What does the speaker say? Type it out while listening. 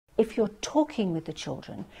if you're talking with the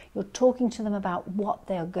children, you're talking to them about what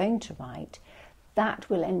they're going to write, that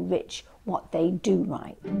will enrich what they do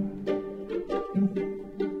write.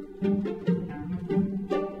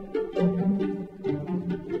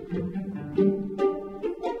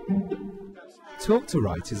 Talk to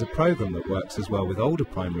Write is a programme that works as well with older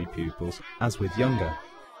primary pupils as with younger.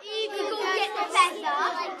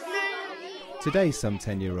 Today, some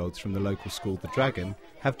 10-year-olds from the local school The Dragon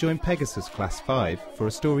have joined Pegasus Class 5 for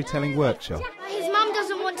a storytelling workshop. His mum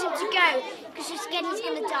doesn't want him to go because she's scared he's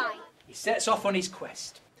going to die. He sets off on his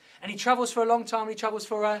quest and he travels for a long time, he travels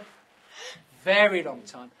for a very long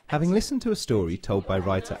time. Having listened to a story told by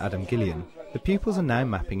writer Adam Gillian, the pupils are now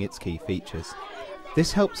mapping its key features.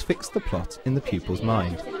 This helps fix the plot in the pupil's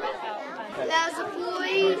mind. There's a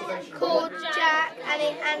boy called Jack and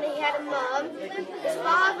he had a mum. His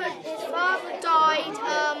father died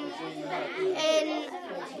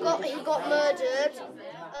he got murdered.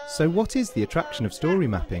 So what is the attraction of story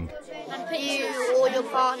mapping? You or your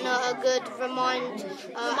partner a good reminder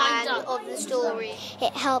of the story.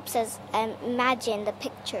 It helps us imagine the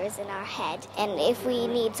pictures in our head, and if we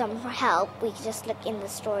need some help, we can just look in the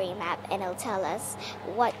story map and it'll tell us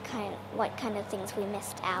what kind of things we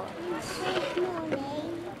missed out.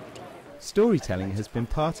 Storytelling has been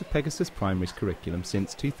part of Pegasus Primary's curriculum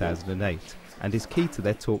since 2008 and is key to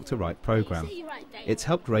their Talk to Write programme. It's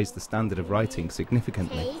helped raise the standard of writing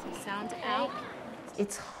significantly.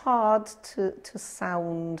 It's hard to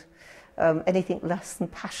sound anything less than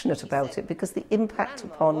passionate about it, because the impact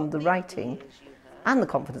upon the writing and the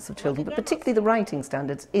confidence of children, but particularly the writing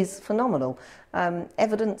standards, is phenomenal.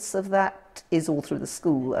 Evidence of that is all through the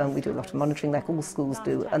school. We do a lot of monitoring like all schools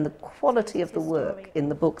do, and the quality of the work in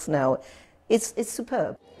the books now is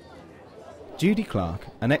superb. Judy Clark,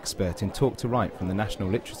 an expert in Talk to Write from the National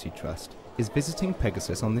Literacy Trust, is visiting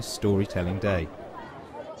Pegasus on this storytelling day.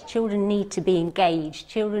 Children need to be engaged.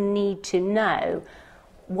 Children need to know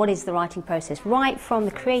what is the writing process, right from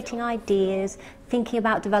the creating ideas, thinking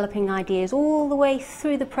about developing ideas, all the way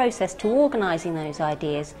through the process to organising those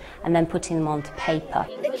ideas and then putting them onto paper.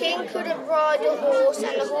 The king couldn't ride a horse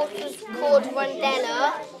and the horse was called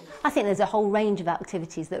Rondella. I think there's a whole range of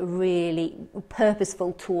activities that are really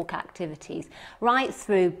purposeful talk activities, right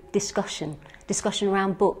through discussion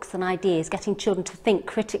around books and ideas, getting children to think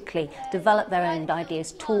critically, develop their own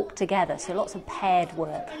ideas, talk together, so lots of paired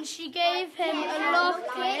work. And she gave him a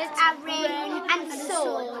locket, a ring and a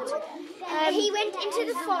sword. He went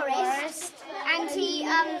into the forest and he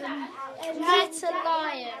met a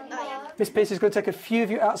lion. Miss Pearce is going to take a few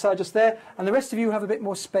of you outside just there, and the rest of you have a bit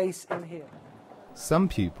more space in here. Some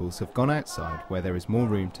pupils have gone outside where there is more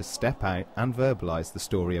room to step out and verbalise the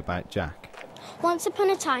story about Jack. Once upon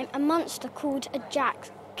a time, a monster called Jack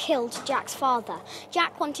killed Jack's father.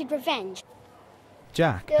 Jack wanted revenge.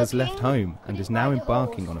 Jack has left home and is now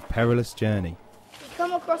embarking on a perilous journey. He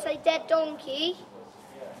come across a dead donkey.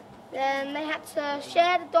 Then they had to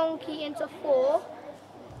share the donkey into 4.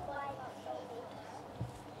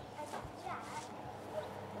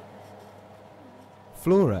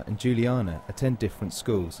 Flora and Juliana attend different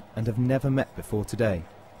schools and have never met before today,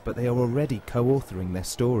 but they are already co-authoring their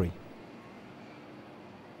story.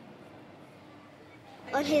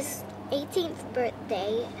 On his 18th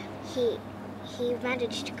birthday, he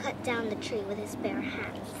managed to cut down the tree with his bare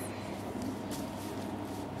hands.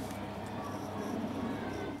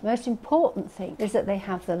 The most important thing is that they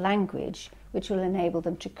have the language which will enable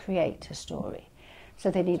them to create a story. So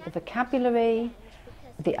they need the vocabulary,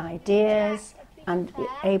 the ideas, and be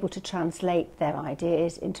able to translate their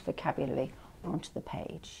ideas into vocabulary onto the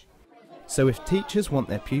page. So if teachers want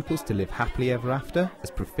their pupils to live happily ever after as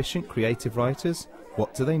proficient creative writers,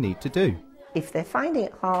 what do they need to do? If they're finding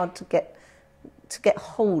it hard to get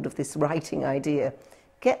hold of this writing idea,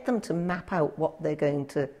 get them to map out what they're going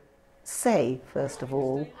to say, first of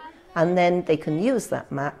all, and then they can use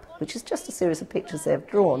that map, which is just a series of pictures they've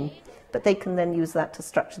drawn, but they can then use that to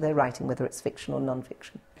structure their writing, whether it's fiction or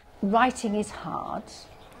non-fiction. Writing is hard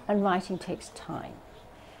and writing takes time.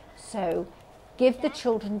 So give the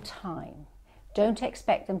children time. Don't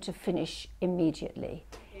expect them to finish immediately.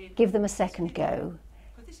 Give them a second go.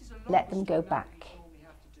 Let them go back.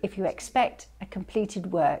 If you expect a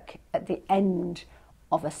completed work at the end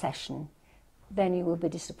of a session, then you will be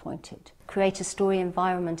disappointed. Create a story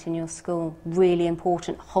environment in your school, really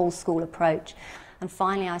important, whole school approach. And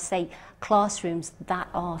finally, I say classrooms that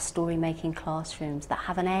are story-making classrooms, that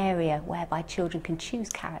have an area whereby children can choose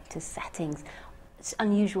characters, settings,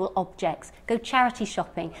 unusual objects, go charity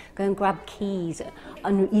shopping, go and grab keys,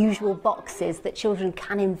 unusual boxes that children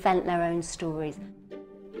can invent their own stories.